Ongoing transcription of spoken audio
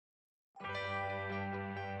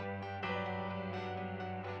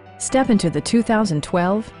Step into the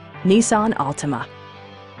 2012 Nissan Altima.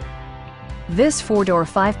 This four-door,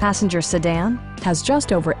 five-passenger sedan has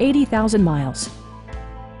just over 80,000 miles.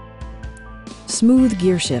 Smooth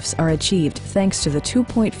gear shifts are achieved thanks to the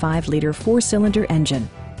 2.5-liter four-cylinder engine.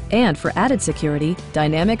 And for added security,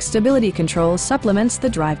 dynamic stability control supplements the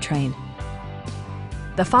drivetrain.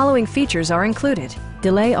 The following features are included: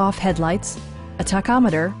 delay-off headlights, a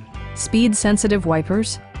tachometer, speed-sensitive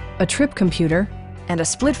wipers, a trip computer, and a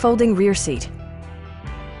split-folding rear seat.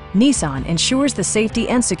 Nissan ensures the safety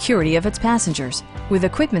and security of its passengers with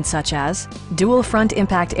equipment such as dual front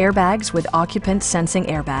impact airbags with occupant sensing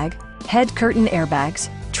airbag, head curtain airbags,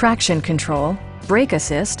 traction control, brake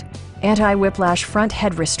assist, anti-whiplash front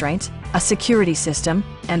head restraints, a security system,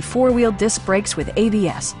 and four-wheel disc brakes with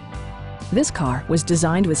ABS. This car was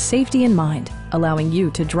designed with safety in mind, allowing you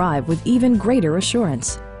to drive with even greater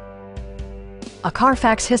assurance. A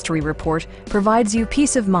Carfax history report provides you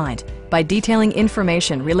peace of mind by detailing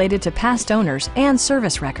information related to past owners and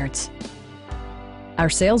service records. Our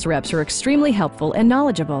sales reps are extremely helpful and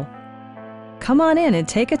knowledgeable. Come on in and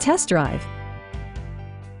take a test drive.